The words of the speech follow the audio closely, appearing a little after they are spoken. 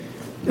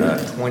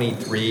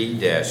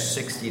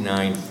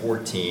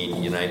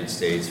23-6914 United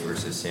States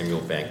versus Samuel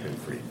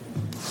Bankman-Fried.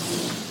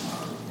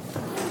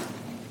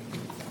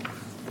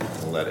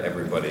 We'll let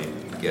everybody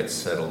get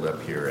settled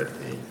up here at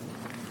the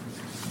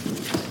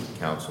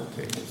council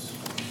tables.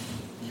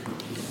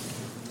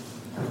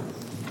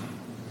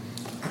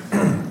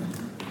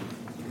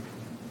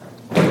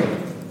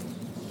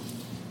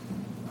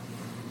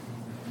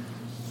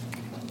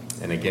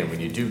 And again, when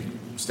you do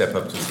step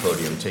up to the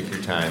podium, take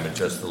your time,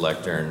 adjust the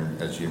lectern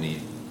as you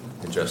need,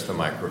 adjust the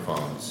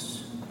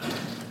microphones.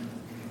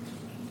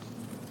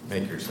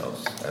 Make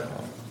yourselves at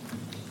home.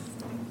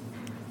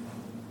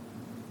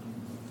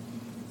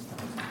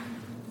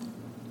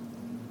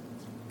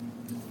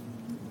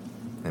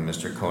 And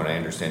Mr. Cohen, I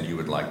understand you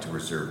would like to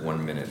reserve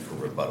 1 minute for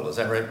rebuttal. Is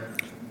that right?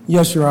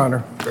 Yes, Your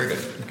Honor. Very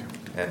good.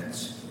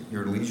 At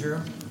your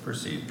leisure,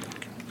 proceed.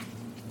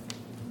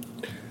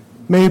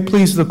 May it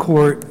please the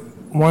court,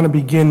 I want to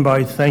begin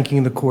by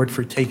thanking the court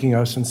for taking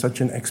us in such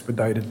an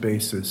expedited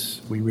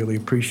basis. We really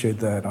appreciate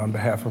that on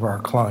behalf of our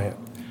client.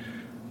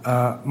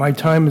 My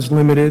time is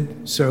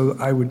limited, so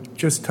I would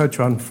just touch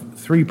on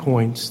 3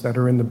 points that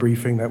are in the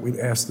briefing that we'd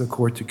ask the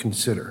court to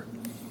consider.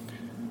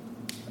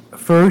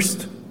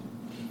 First,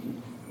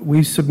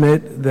 we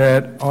submit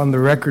that on the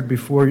record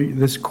before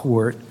this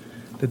court,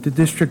 that the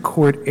district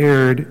court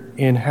erred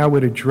in how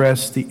it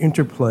addressed the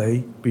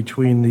interplay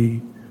between the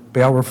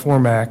Bail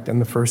Reform Act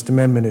and the First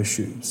Amendment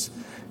issues,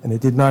 and it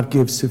did not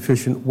give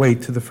sufficient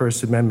weight to the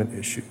First Amendment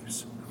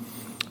issues.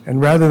 And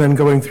rather than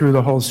going through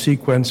the whole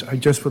sequence, I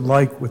just would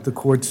like, with the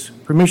court's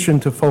permission,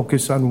 to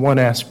focus on one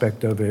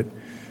aspect of it,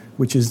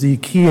 which is the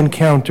key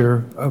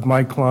encounter of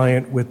my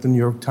client with the New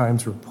York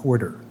Times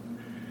reporter.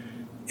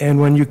 And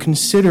when you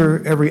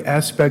consider every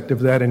aspect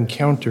of that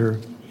encounter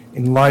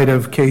in light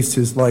of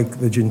cases like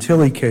the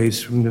Gentile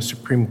case from the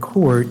Supreme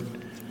Court,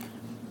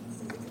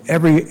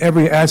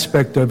 every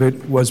aspect of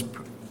it was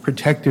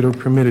protected or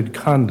permitted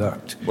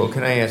conduct. Well,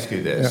 can I ask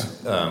you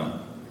this? Yeah.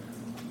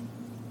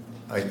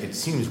 It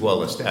seems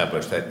well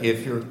established that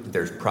if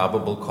there's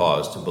probable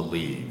cause to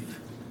believe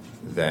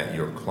that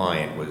your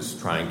client was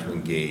trying to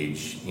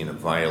engage in a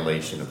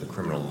violation of the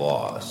criminal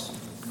laws,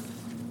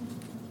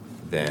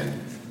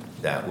 then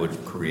that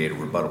would create a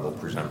rebuttable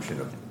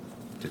presumption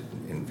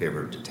in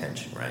favor of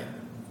detention, right?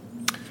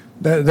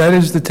 That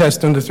is the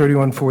test under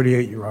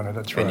 3148, Your Honor.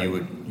 That's right.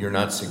 And you're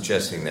not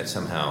suggesting that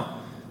somehow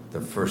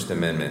the First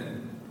Amendment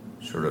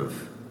sort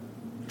of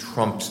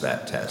trumps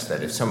that test,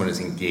 that if someone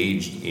is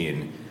engaged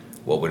in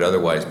what would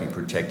otherwise be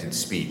protected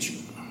speech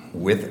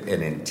with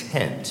an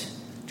intent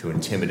to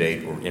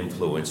intimidate or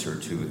influence or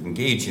to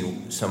engage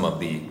in some of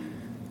the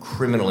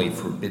criminally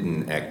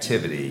forbidden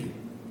activity,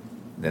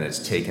 then it's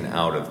taken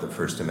out of the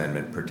First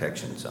Amendment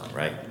protection zone,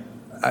 right?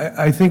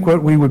 I think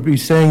what we would be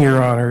saying,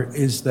 Your Honor,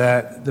 is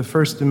that the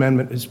First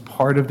Amendment is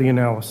part of the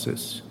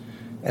analysis,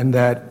 and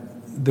that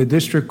the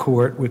district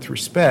court, with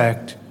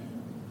respect,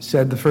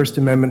 said the First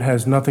Amendment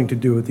has nothing to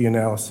do with the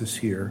analysis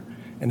here.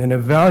 And in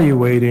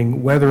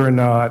evaluating whether or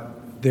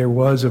not there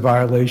was a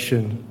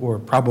violation or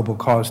probable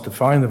cause to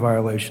find the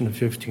violation of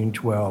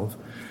 1512,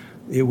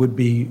 it would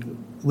be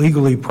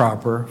legally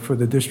proper for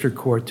the district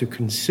court to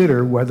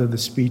consider whether the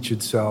speech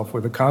itself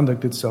or the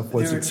conduct itself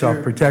was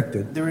itself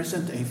protected. There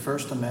isn't a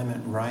First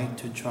Amendment right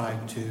to try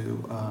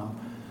to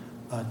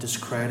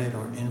discredit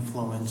or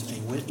influence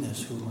a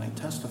witness who might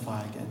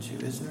testify against you,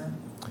 is there?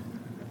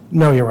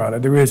 No, Your Honor,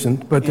 there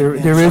isn't. But Your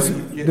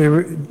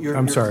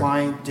sorry.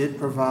 Client did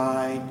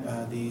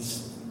provide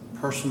these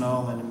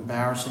personal and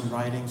embarrassing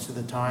writings to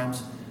the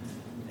Times,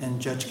 and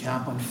Judge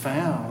Kaplan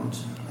found,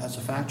 as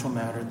a factual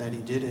matter, that he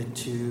did it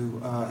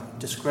to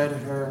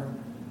discredit her,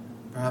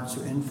 perhaps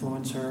to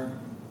influence her.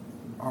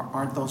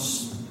 Aren't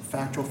those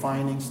factual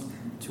findings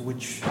to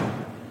which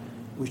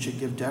we should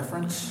give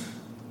deference?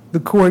 The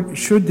court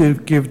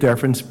should give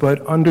deference,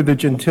 but under the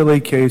Gentile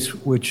case,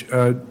 which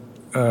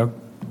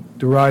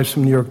derives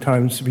from New York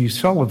Times v.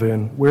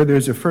 Sullivan, where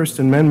there's a First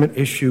Amendment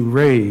issue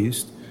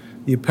raised,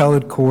 the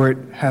appellate court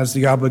has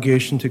the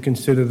obligation to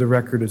consider the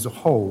record as a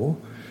whole.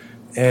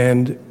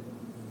 And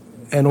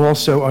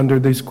also under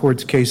these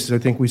court's cases, I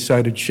think we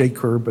cited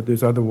Shaker, but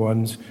there's other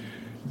ones,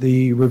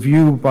 the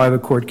review by the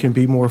court can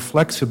be more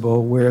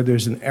flexible where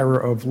there's an error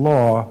of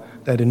law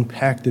that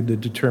impacted the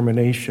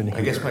determination here.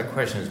 I guess my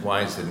question is,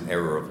 why is it an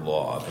error of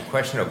law? The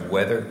question of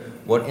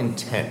what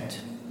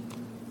intent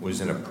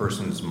was in a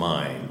person's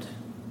mind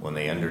when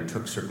they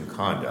undertook certain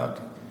conduct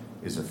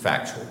is a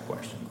factual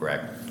question,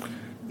 correct?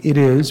 It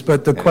is,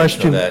 but the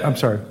question, I'm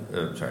sorry.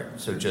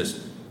 So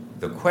just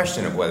the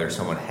question of whether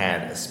someone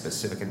had a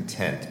specific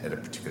intent at a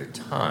particular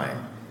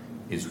time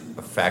is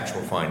a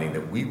factual finding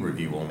that we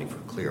review only for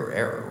clear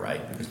error,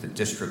 right? Because the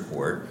district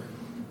court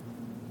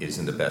is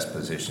in the best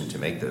position to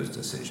make those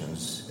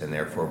decisions, and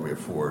therefore we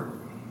afford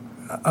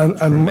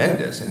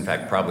tremendous, in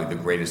fact, probably the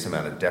greatest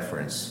amount of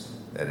deference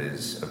that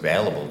is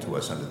available to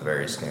us under the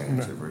various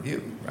standards of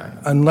review, right?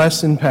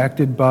 Unless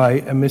impacted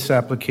by a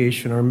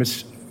misapplication or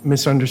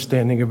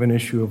misunderstanding of an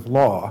issue of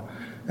law.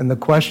 And the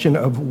question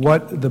of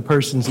what the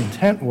person's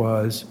intent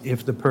was,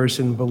 if the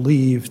person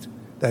believed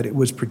that it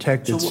was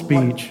protected So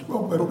speech.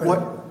 Well, But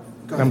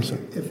what? Go I'm ahead.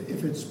 sorry.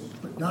 If it's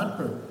not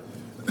for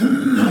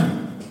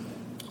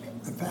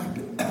the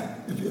fact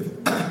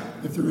that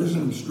if there is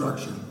an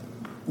instruction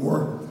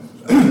or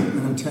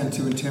an intent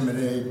to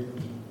intimidate,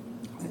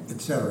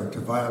 et cetera, to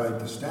violate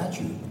the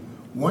statute,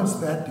 once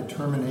that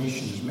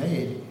determination is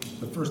made,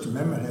 the First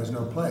Amendment has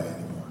no play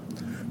anymore.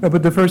 No,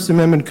 but the First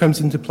Amendment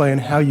comes into play in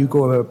how you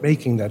go about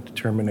making that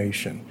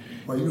determination.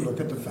 Well, you look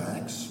at the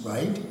facts,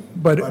 right?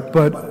 But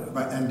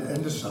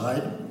and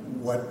decide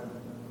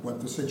what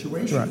the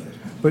situation right. is.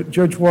 But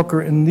Judge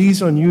Walker, in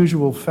these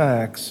unusual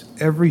facts,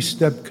 every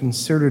step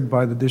considered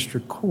by the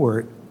district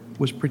court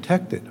was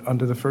protected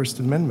under the First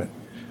Amendment.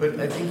 But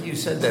I think you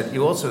said that.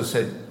 You also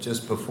said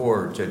just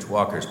before Judge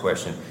Walker's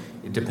question,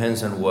 it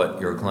depends on what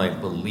your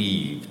client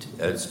believed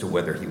as to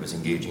whether he was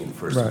engaging in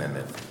First Right.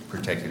 Amendment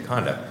protected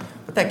conduct.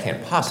 But that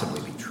can't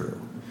possibly be true.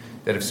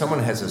 That if someone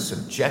has a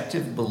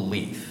subjective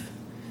belief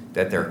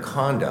that their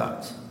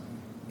conduct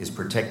is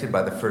protected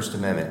by the First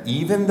Amendment,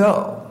 even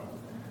though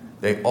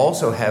they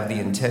also have the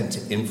intent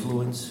to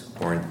influence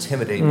or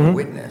intimidate a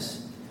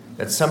witness,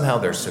 that somehow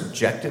their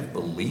subjective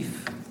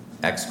belief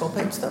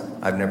exculpates them?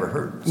 I've never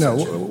heard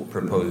such a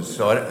proposed.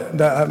 So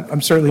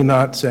I'm certainly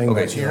not saying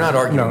that. okay, so you're not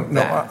arguing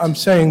that. No, I'm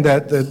saying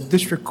that the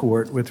district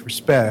court, with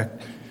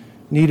respect,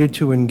 needed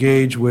to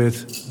engage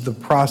with the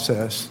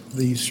process,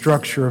 the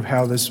structure of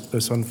how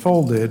this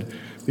unfolded,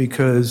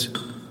 because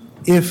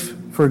if,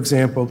 for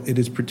example, it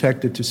is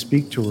protected to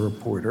speak to a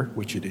reporter,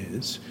 which it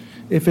is,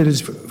 if it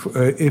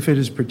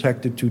is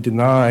protected to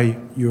deny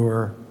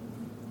your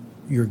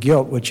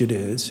guilt, which it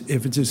is,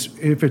 if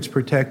it's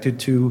protected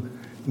to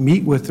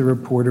meet with the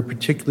reporter,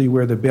 particularly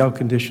where the bail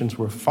conditions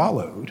were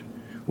followed,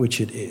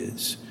 which it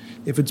is,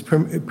 if it's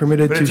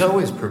permitted But to... it's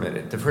always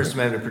permitted. The First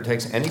Amendment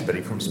protects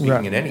anybody from speaking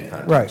Right. in any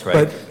context, Right,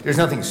 right? but- There's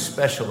nothing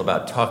special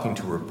about talking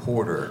to a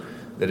reporter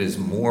that is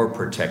more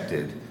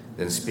protected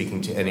than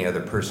speaking to any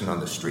other person on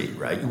the street,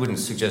 right? You wouldn't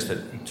suggest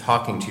that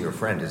talking to your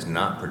friend is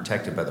not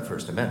protected by the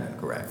First Amendment,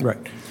 correct? Right.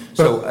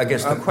 So But, I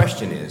guess the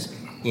question is,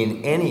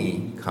 in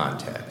any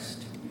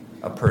context,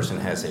 a person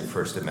has a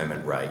First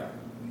Amendment right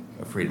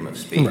of freedom of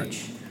speech.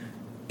 Right.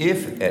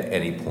 If at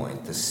any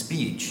point the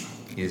speech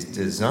is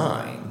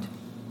designed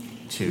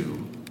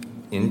to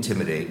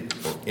intimidate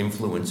or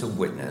influence a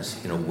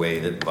witness in a way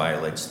that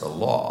violates the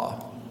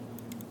law,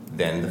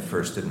 then the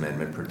First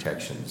Amendment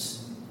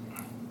protections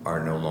are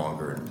no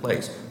longer in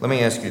place. Let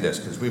me ask you this,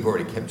 because we've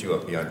already kept you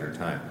up beyond your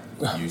time.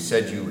 You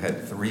said you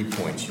had 3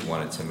 points you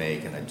wanted to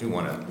make, and I do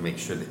want to make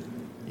sure that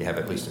you have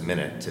at least a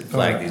minute to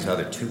flag these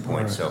other 2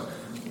 points. So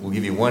we'll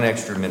give you 1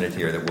 extra minute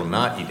here that will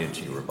not eat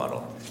into your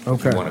rebuttal.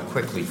 Okay. If you want to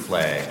quickly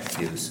flag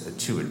these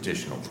 2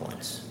 additional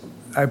points.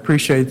 I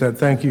appreciate that.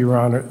 Thank you, Your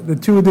Honor. The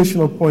 2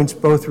 additional points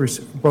both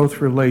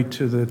relate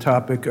to the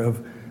topic of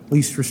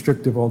least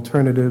restrictive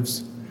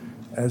alternatives.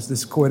 As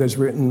this court has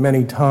written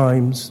many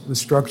times, the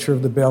structure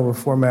of the Bail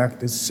Reform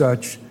Act is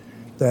such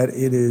that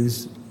it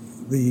is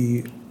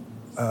the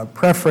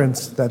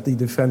preference that the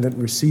defendant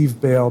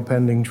receive bail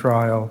pending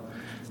trial.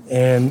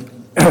 And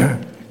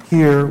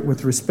here,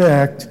 with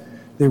respect,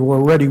 there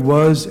already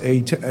was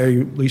a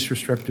least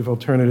restrictive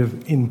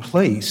alternative in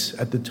place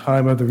at the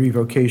time of the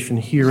revocation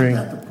hearing.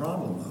 Isn't that the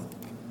problem, though?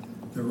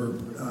 There were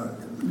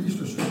least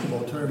restrictive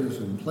alternatives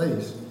in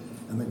place,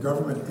 and the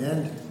government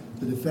and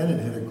the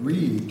defendant had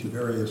agreed to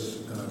various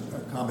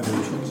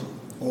accommodations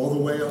all the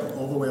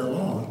way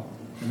along,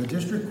 and the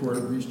district court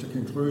reached a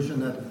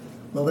conclusion that,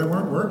 well, they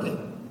weren't working.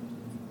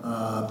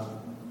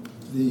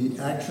 The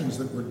actions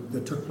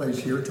that took place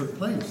here took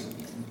place,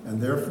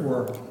 and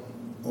therefore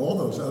all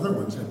those other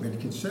ones had been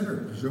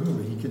considered.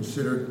 Presumably, he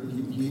considered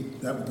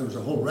that there was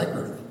a whole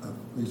record of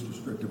least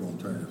restrictive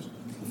alternatives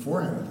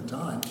before him at the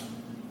time,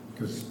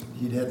 because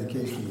he'd had the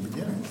case from the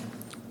beginning,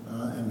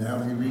 and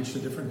now he reached a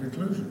different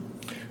conclusion.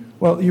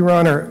 Well, Your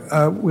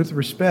Honor, with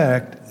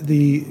respect,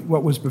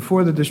 what was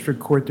before the district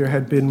court, there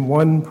had been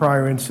one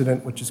prior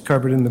incident, which is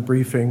covered in the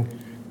briefing,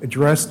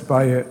 addressed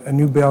by a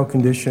new bail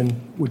condition,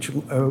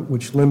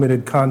 which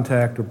limited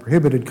contact or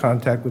prohibited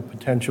contact with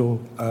potential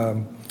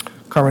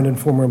current and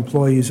former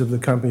employees of the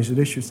companies at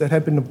issue that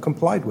had been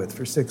complied with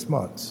for 6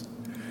 months.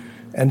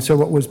 And so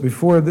what was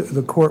before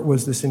the court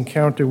was this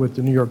encounter with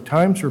the New York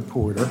Times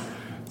reporter.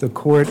 The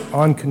court,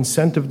 on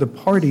consent of the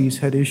parties,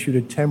 had issued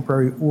a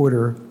temporary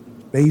order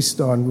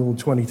based on Rule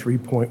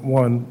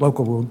 23.1,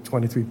 Local Rule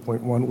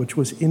 23.1, which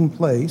was in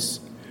place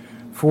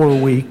for a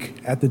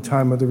week at the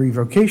time of the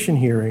revocation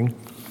hearing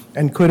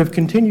and could have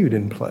continued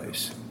in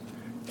place.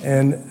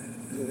 And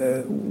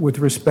with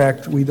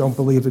respect, we don't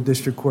believe the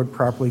district court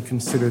properly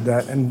considered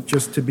that. And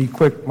just to be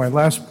quick, my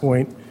last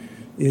point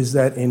is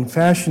that in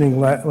fashioning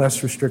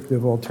less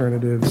restrictive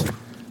alternatives,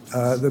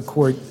 the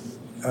court,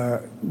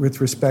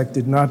 with respect,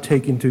 did not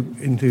take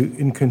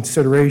in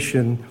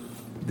consideration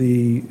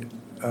the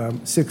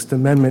Sixth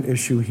Amendment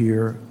issue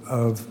here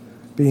of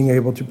being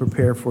able to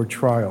prepare for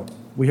trial.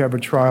 We have a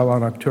trial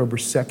on October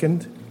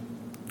 2nd.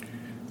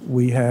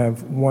 We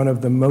have one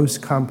of the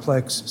most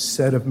complex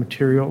set of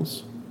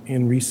materials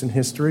in recent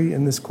history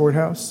in this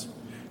courthouse.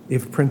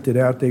 If printed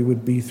out, they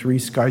would be 3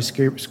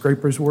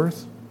 skyscrapers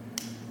worth.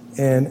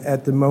 And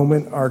at the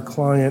moment, our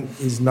client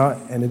is not,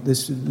 and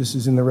this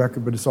is in the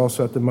record, but it's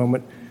also at the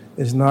moment,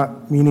 is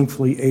not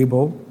meaningfully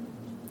able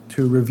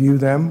to review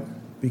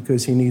them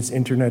because he needs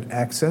internet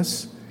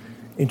access.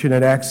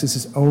 Internet access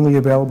is only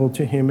available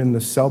to him in the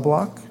cell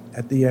block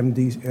at the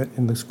MD,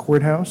 in this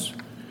courthouse.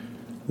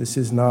 This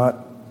is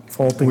not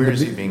faulting. Where is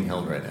he being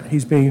held right now?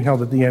 He's being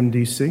held at the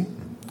MDC.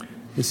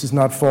 This is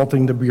not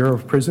faulting the Bureau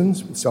of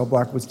Prisons. The cell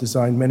block was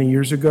designed many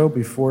years ago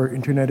before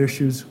internet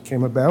issues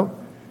came about.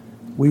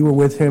 We were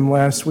with him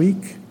last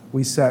week.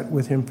 We sat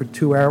with him for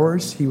 2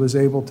 hours. He was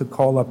able to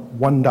call up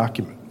 1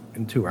 document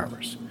in 2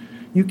 hours.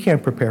 You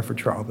can't prepare for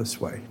trial this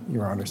way,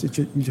 Your Honors.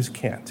 You just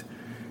can't.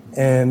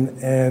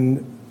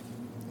 And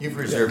You've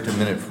reserved a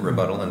minute for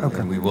rebuttal,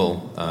 and we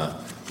will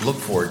look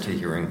forward to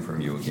hearing from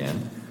you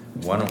again.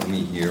 Why don't we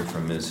hear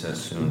from Ms.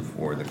 Sassoon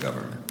for the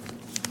government?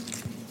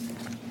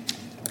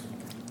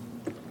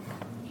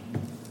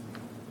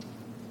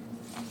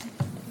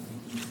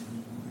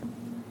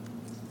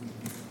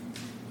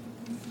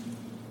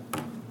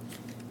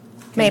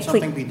 Can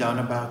something be done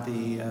about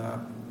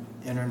the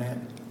internet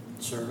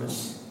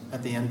service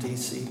at the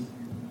MDC?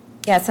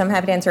 Yes, I'm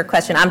happy to answer a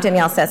question. I'm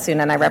Danielle Sassoon,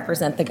 and I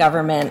represent the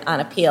government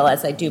on appeal,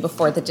 as I do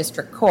before the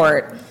district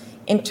court.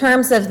 In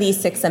terms of the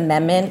Sixth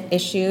Amendment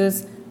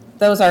issues,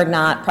 those are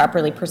not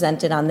properly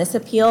presented on this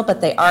appeal,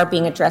 but they are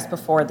being addressed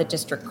before the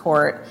district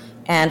court.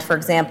 And, for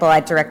example,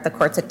 I direct the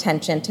court's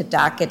attention to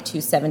docket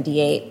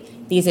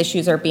 278. These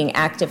issues are being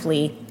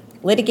actively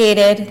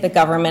litigated. The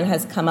government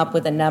has come up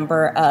with a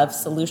number of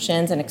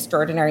solutions and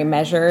extraordinary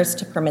measures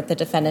to permit the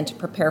defendant to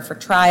prepare for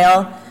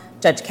trial.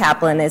 Judge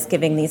Kaplan is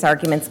giving these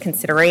arguments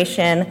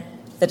consideration.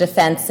 The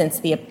defense, since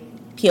the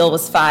appeal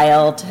was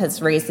filed,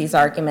 has raised these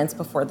arguments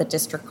before the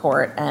district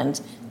court, and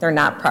they're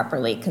not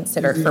properly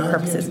considered for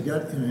purposes. Is the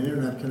idea to get an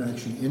internet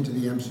connection into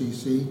the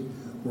MCC,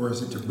 or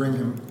is it to bring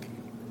him,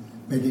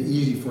 make it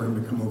easy for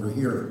him to come over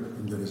here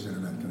and get his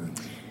internet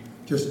connection?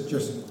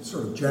 Just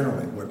sort of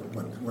generally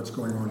what's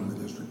going on in the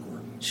district court.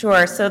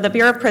 Sure. So the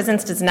Bureau of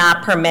Prisons does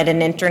not permit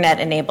an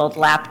internet-enabled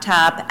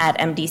laptop at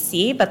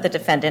MDC, but the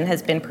defendant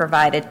has been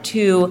provided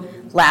 2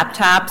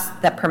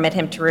 laptops that permit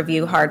him to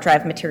review hard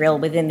drive material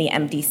within the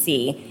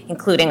MDC,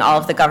 including all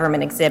of the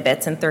government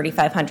exhibits and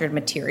 3,500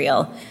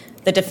 material.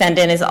 The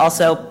defendant is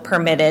also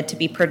permitted to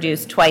be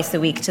produced twice a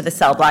week to the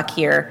cell block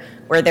here,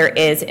 where there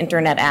is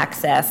internet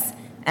access.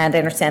 And I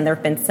understand there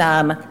have been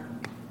some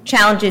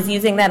challenges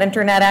using that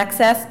internet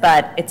access,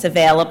 but it's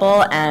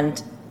available,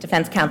 and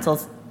defense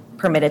counsel's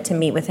permitted to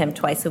meet with him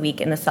twice a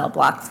week in the cell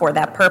block for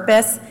that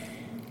purpose.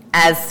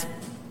 As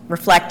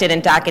reflected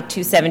in docket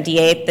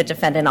 278, the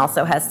defendant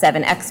also has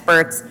 7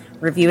 experts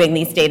reviewing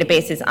these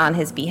databases on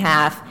his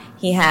behalf.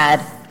 He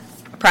had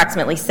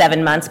approximately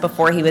 7 months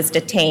before he was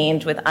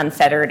detained with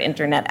unfettered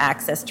internet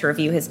access to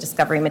review his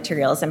discovery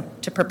materials and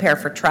to prepare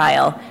for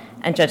trial.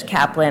 And Judge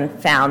Kaplan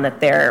found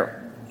that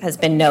there has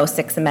been no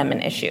Sixth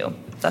Amendment issue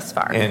thus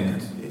far. And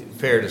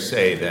fair to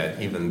say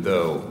that even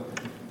though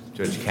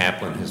Judge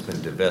Kaplan has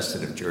been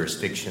divested of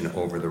jurisdiction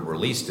over the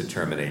release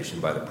determination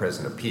by the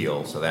present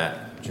appeal, so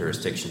that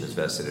jurisdiction is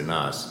vested in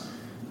us,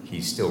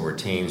 he still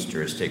retains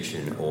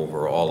jurisdiction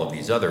over all of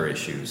these other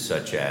issues,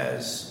 such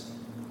as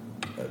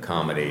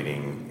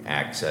accommodating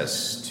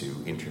access to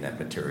internet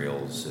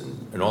materials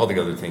and all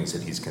the other things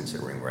that he's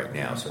considering right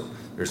now. So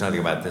there's nothing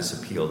about this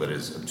appeal that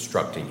is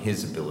obstructing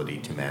his ability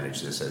to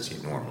manage this as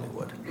he normally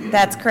would.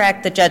 That's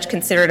correct. The judge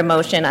considered a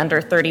motion under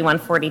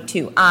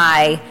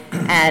 3142I,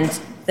 and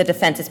the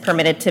defense is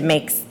permitted to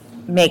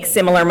make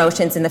similar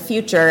motions in the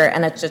future.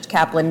 And as Judge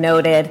Kaplan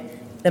noted,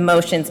 the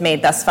motions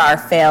made thus far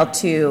fail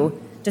to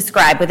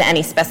describe with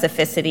any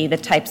specificity the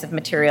types of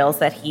materials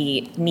that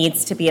he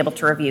needs to be able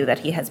to review that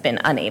he has been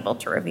unable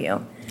to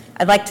review.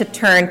 I'd like to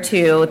turn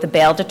to the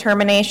bail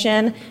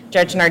determination.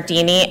 Judge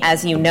Nardini,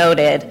 as you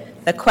noted,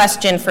 the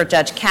question for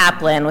Judge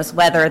Kaplan was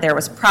whether there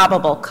was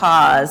probable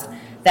cause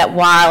that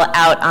while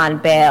out on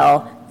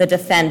bail, the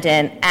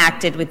defendant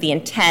acted with the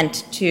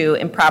intent to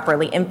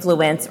improperly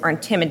influence or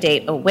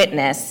intimidate a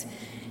witness,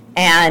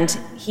 and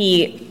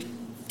he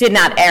did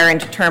not err in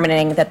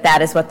determining that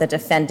that is what the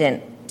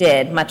defendant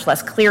did, much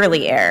less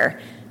clearly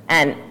err.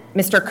 And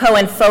Mr.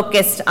 Cohen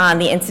focused on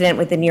the incident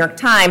with the New York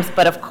Times,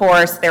 but of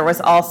course there was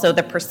also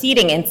the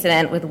preceding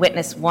incident with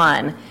Witness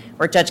 1,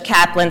 where Judge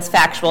Kaplan's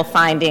factual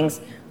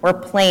findings were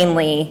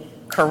plainly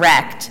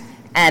correct,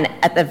 and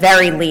at the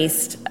very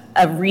least,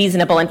 a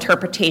reasonable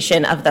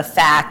interpretation of the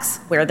facts,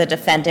 where the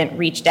defendant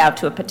reached out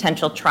to a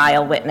potential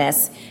trial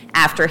witness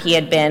after he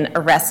had been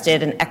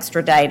arrested and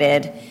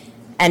extradited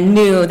and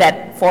knew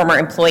that former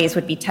employees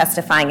would be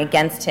testifying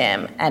against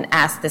him, and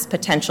asked this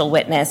potential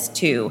witness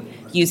to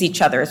use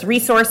each other's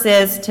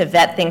resources, to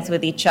vet things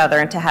with each other,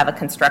 and to have a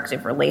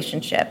constructive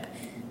relationship.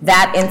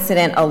 That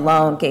incident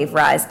alone gave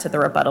rise to the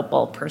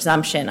rebuttable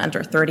presumption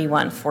under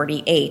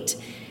 3148.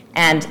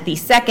 And the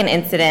second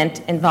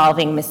incident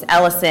involving Ms.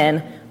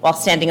 Ellison while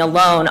standing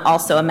alone,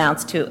 also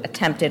amounts to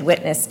attempted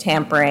witness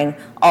tampering,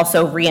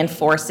 also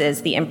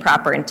reinforces the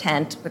improper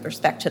intent with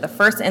respect to the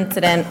first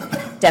incident,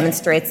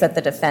 demonstrates that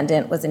the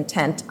defendant was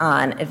intent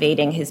on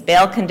evading his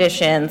bail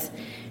conditions,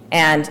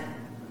 and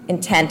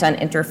intent on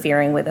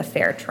interfering with a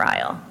fair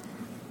trial.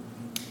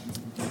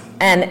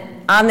 And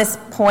on this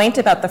point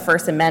about the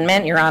First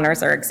Amendment, Your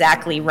Honors are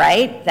exactly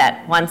right,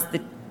 that once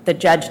the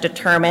judge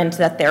determined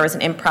that there was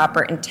an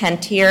improper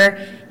intent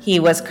here, he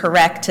was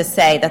correct to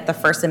say that the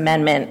First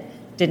Amendment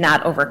did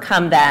not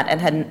overcome that and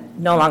had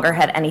no longer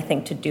had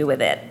anything to do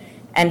with it.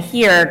 And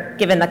here,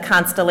 given the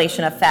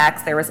constellation of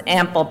facts, there was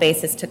ample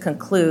basis to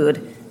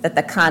conclude that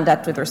the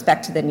conduct with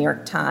respect to the New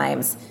York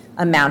Times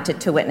amounted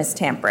to witness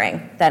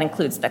tampering. That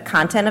includes the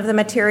content of the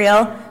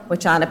material,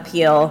 which on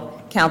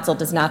appeal, counsel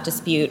does not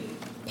dispute,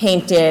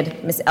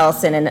 painted Ms.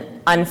 Ellison in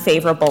an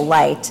unfavorable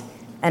light,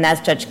 and as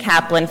Judge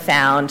Kaplan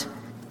found,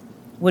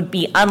 would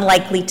be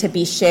unlikely to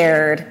be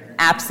shared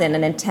absent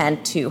an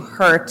intent to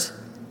hurt,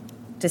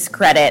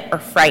 discredit, or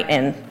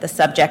frighten the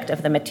subject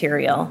of the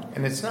material.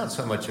 And it's not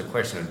so much a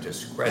question of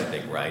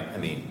discrediting, right? I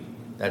mean,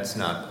 that's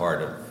not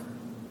part of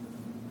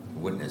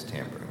witness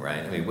tampering,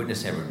 right? I mean,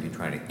 witness tampering would be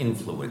trying to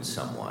influence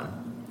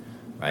someone,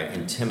 right?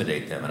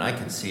 Intimidate them. And I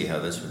can see how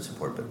this would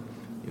support, but,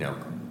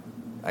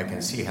 I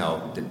can see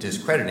how the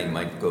discrediting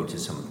might go to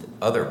some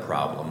other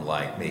problem,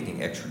 like making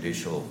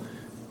extrajudicial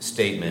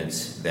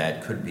statements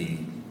that could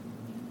be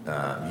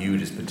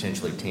viewed as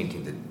potentially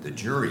tainting the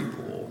jury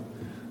pool.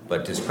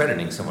 But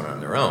discrediting someone on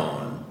their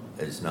own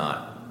is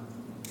not,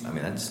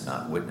 that's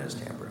not witness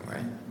tampering,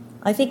 right?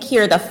 I think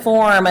here the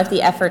form of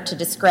the effort to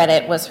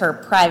discredit was her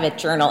private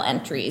journal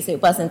entries. It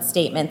wasn't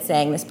statements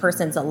saying this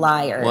person's a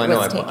liar. Well,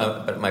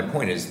 but my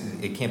point is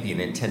it can't be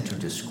an intent to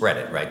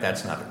discredit, right?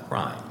 That's not a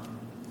crime.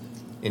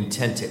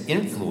 Intent to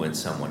influence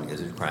someone is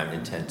a crime,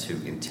 intent to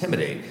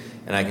intimidate.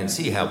 And I can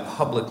see how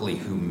publicly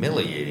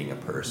humiliating a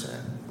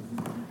person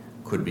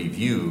could be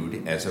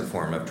viewed as a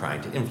form of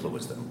trying to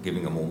influence them,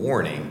 giving them a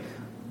warning.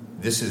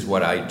 This is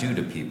what I do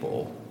to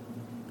people.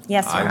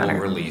 Yes, Your Honor. I will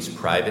release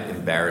private,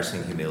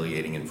 embarrassing,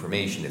 humiliating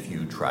information if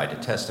you try to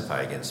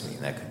testify against me.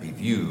 And that could be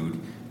viewed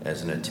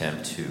as an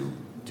attempt to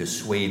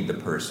dissuade the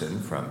person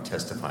from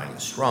testifying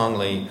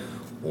strongly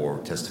or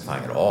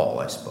testifying at all,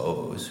 I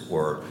suppose,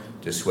 or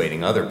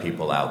dissuading other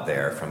people out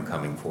there from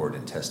coming forward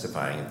and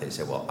testifying if they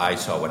say, well, I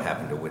saw what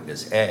happened to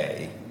witness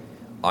A.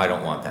 I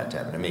don't want that to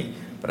happen to me.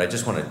 But I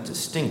just want to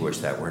distinguish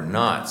that we're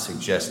not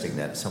suggesting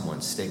that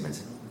someone's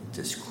statements,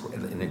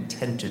 an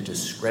intent to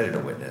discredit a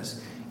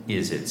witness,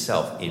 is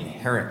itself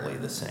inherently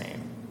the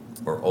same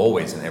or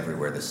always and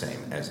everywhere the same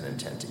as an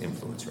intent to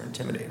influence or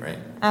intimidate, right?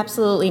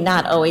 Absolutely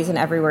not always and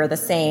everywhere the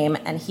same.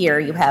 And here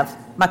you have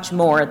much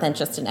more than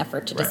just an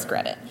effort to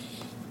discredit.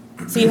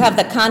 So you have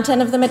the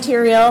content of the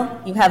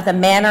material, you have the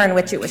manner in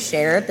which it was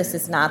shared. This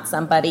is not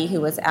somebody who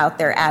was out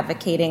there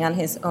advocating on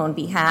his own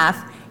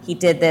behalf. He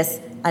did this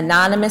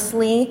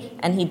anonymously,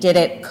 and he did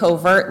it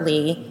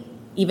covertly.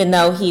 Even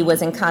though he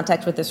was in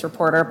contact with this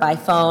reporter by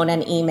phone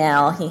and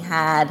email, he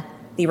had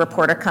the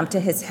reporter come to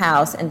his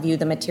house and view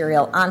the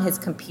material on his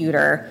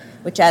computer,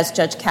 which, as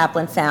Judge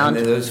Kaplan found...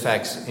 And those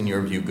facts, in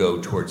your view,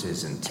 go towards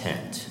his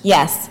intent?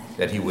 Yes.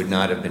 That he would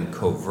not have been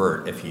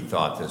covert if he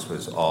thought this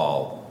was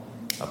all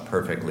a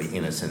perfectly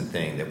innocent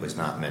thing that was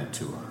not meant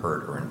to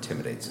hurt or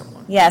intimidate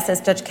someone. Yes,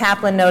 as Judge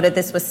Kaplan noted,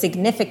 this was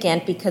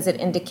significant because it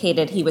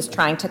indicated he was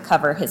trying to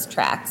cover his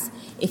tracks.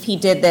 If he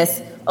did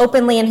this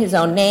openly in his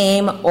own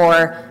name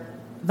or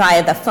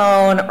via the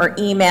phone or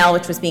email,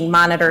 which was being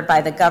monitored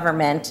by the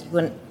government, you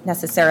wouldn't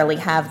necessarily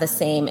have the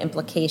same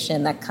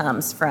implication that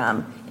comes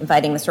from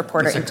inviting this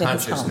reporter into his home.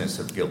 It's a consciousness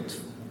of guilt,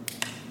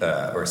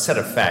 or a set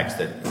of facts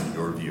that, in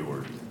your view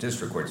or the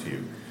district court's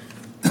view,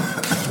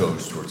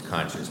 goes towards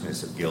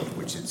consciousness of guilt,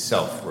 which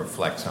itself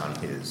reflects on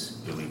his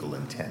illegal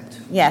intent.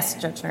 Yes,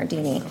 Judge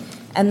Nardini.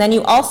 And then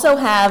you also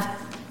have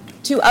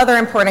two other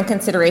important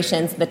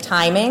considerations: the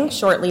timing,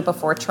 shortly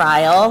before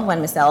trial,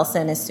 when Ms.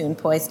 Ellison is soon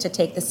poised to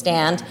take the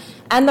stand,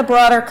 and the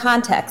broader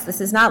context.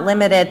 This is not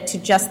limited to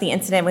just the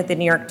incident with the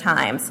New York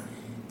Times.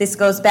 This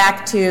goes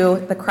back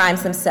to the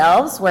crimes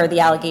themselves, where the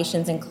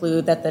allegations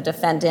include that the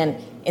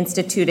defendant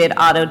instituted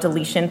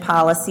auto-deletion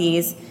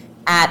policies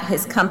at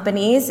his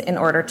companies in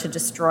order to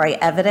destroy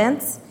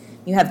evidence.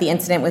 You have the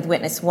incident with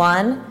witness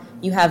 1.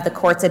 You have the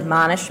court's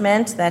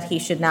admonishment that he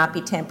should not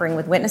be tampering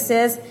with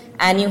witnesses.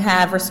 And you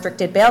have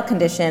restricted bail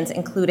conditions,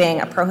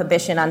 including a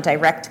prohibition on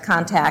direct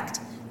contact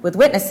with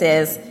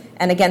witnesses.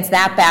 And against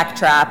that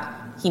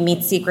backdrop, he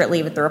meets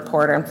secretly with the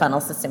reporter and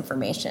funnels this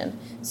information.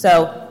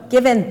 So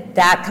given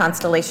that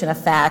constellation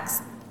of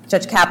facts,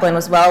 Judge Kaplan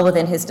was well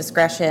within his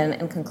discretion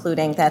in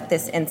concluding that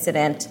this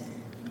incident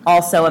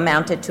also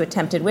amounted to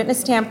attempted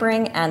witness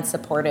tampering and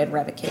supported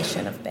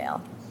revocation of bail.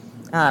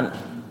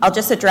 I'll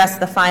just address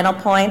the final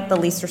point, the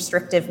least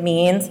restrictive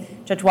means.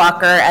 Judge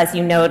Walker, as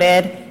you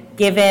noted,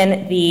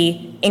 given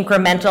the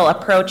incremental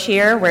approach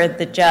here, where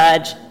the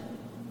judge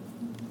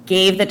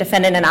gave the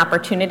defendant an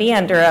opportunity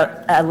under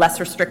a less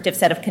restrictive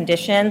set of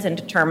conditions and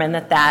determined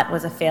that that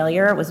was a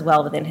failure, it was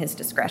well within his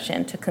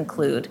discretion to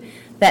conclude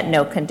that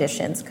no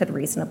conditions could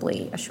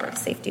reasonably assure the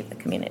safety of the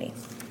community.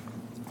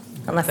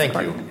 Thank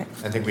you.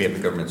 I think we have the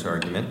government's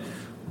argument.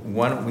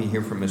 Why don't we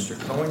hear from Mr.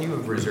 Cohen? You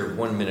have reserved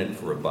 1 minute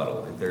for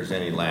rebuttal. If there's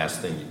any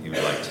last thing that you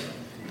would like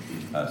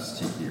us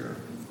to hear.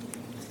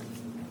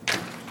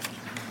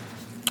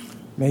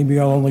 Maybe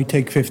I'll only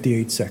take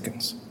 58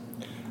 seconds.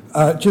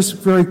 Just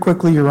very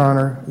quickly, Your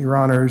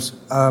Honors,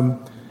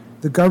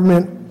 the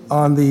government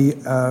on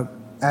the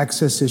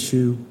access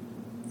issue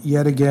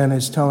yet again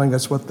is telling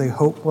us what they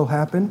hope will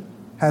happen.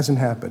 Hasn't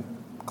happened.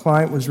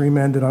 Client was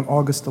remanded on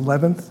August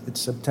 11th.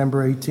 It's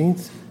September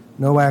 18th.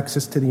 No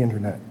access to the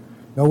internet.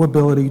 No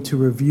ability to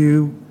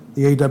review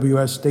the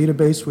AWS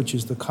database, which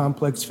is the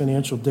complex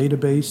financial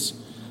database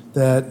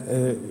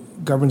that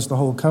governs the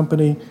whole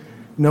company.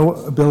 No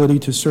ability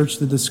to search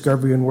the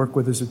discovery and work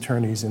with his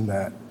attorneys in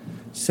that.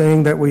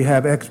 Saying that we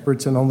have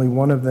experts and only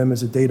one of them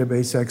is a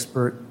database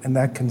expert, and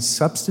that can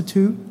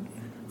substitute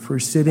for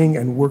sitting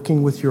and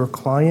working with your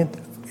client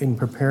in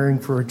preparing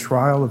for a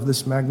trial of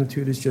this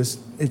magnitude is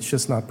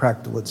just not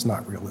practical. It's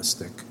not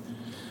realistic.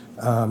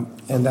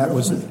 And that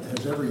was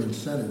has every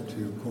incentive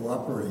to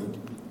cooperate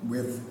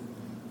with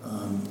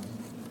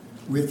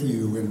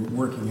you in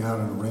working out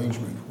an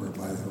arrangement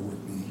whereby there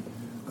would be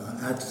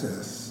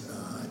access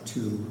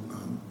to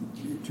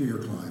your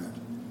client,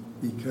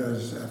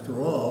 because after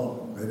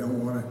all, they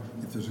don't want to.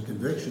 If there's a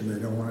conviction, they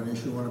don't want an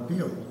issue on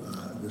appeal.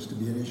 This to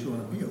be an issue on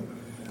appeal.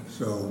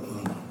 So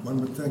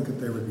one would think that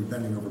they would be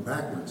bending over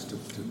backwards to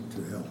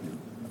help you.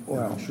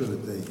 Well, I'm sure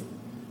that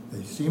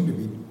they seem to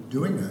be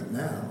doing that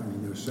now. I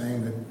mean, they're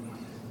saying that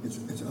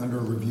it's under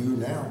review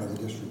now by the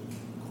district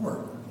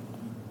court.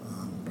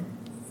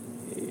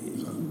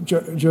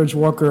 Judge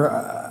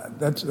Walker,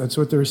 that's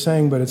what they're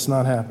saying, but it's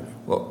not happening.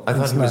 Well, I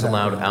thought he was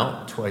allowed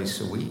out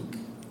twice a week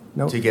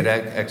to get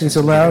access.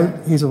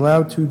 He's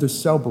allowed to the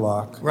cell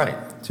block,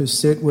 right, to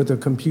sit with a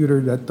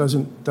computer that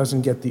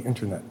doesn't get the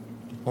internet.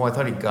 Oh, I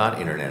thought he got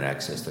internet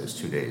access those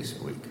 2 days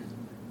a week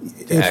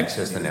to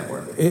access the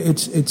network.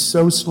 It's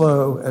so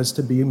slow as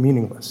to be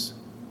meaningless.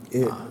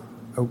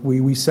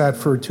 We sat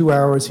for 2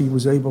 hours. He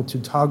was able to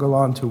toggle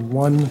on to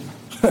one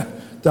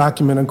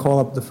document and call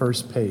up the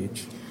first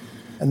page.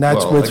 And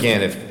that's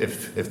again,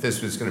 if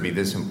this was going to be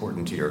this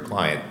important to your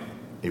client,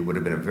 it would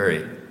have been a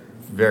very,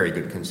 very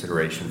good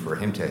consideration for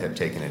him to have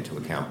taken into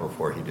account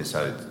before he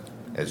decided,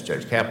 as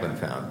Judge Kaplan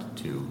found,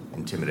 to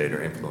intimidate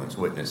or influence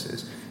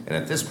witnesses. And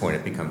at this point,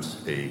 it becomes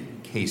a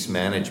case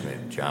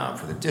management job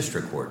for the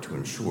district court to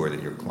ensure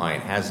that your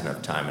client has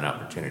enough time and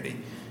opportunity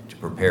to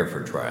prepare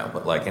for trial.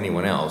 But like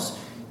anyone else,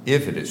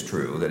 if it is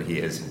true that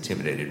he has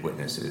intimidated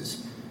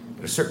witnesses,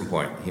 at a certain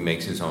point, he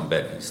makes his own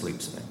bed, he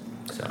sleeps in it.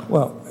 So.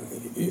 Well,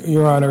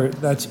 Your Honor,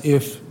 that's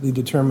if the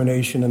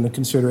determination and the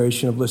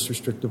consideration of less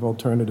restrictive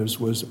alternatives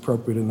was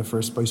appropriate in the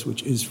first place,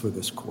 which is for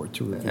this court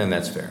to review. And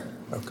that's fair.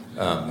 Okay.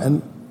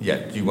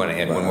 Do you want to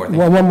add one more thing?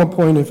 Well, one more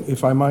point,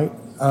 if I might.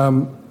 I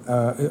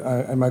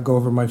might go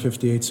over my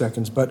 58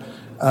 seconds, but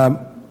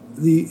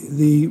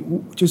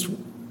just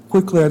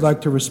quickly, I'd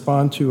like to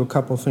respond to a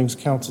couple of things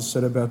counsel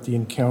said about the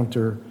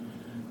encounter.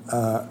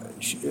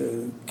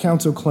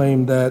 Counsel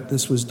claimed that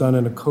this was done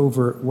in a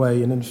covert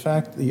way, and in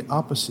fact, the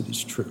opposite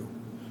is true.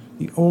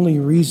 The only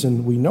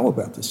reason we know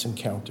about this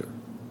encounter,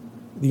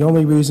 the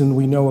only reason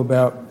we know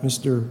about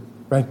Mr.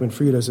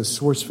 Bankman-Fried as a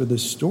source for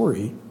this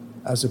story,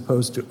 as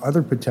opposed to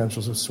other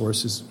potentials of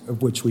sources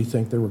of which we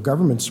think there were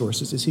government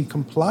sources, is he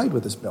complied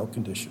with his bail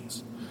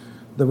conditions.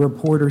 The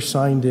reporter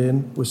signed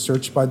in, was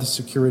searched by the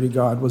security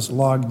guard, was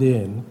logged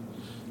in,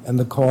 and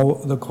the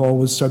call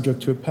was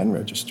subject to a pen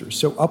register.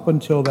 So up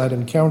until that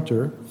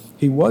encounter,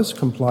 he was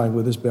complying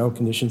with his bail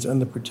conditions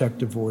and the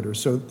protective order.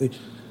 So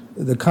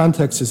the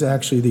context is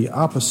actually the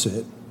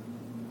opposite.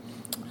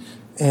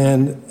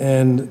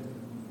 And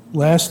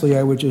lastly,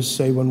 I would just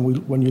say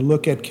when you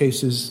look at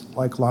cases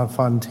like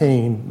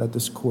LaFontaine that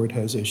this court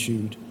has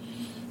issued,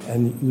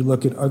 and you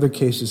look at other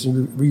cases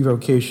in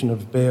revocation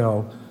of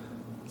bail,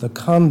 the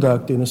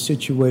conduct in a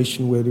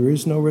situation where there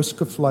is no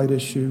risk of flight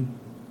issue,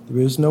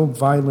 there is no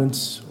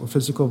violence or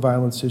physical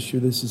violence issue,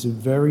 this is a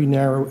very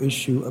narrow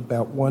issue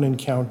about one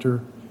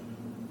encounter.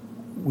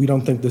 We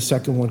don't think the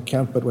second one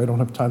counts, but I don't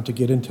have time to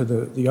get into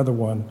the other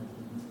one.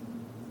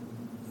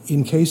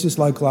 In cases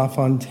like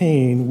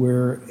LaFontaine,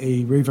 where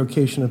a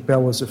revocation of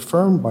bail was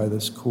affirmed by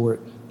this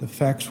court, the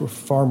facts were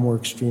far more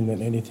extreme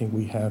than anything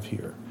we have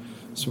here.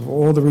 So for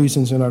all the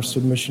reasons in our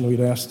submission,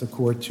 we'd ask the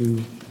court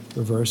to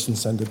reverse and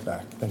send it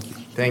back. Thank you.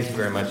 Thank you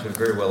very much. It was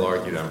very well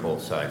argued on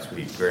both sides.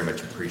 We very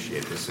much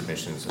appreciate the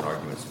submissions and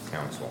arguments of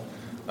counsel.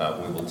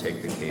 We will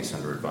take the case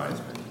under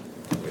advisement.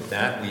 With that, we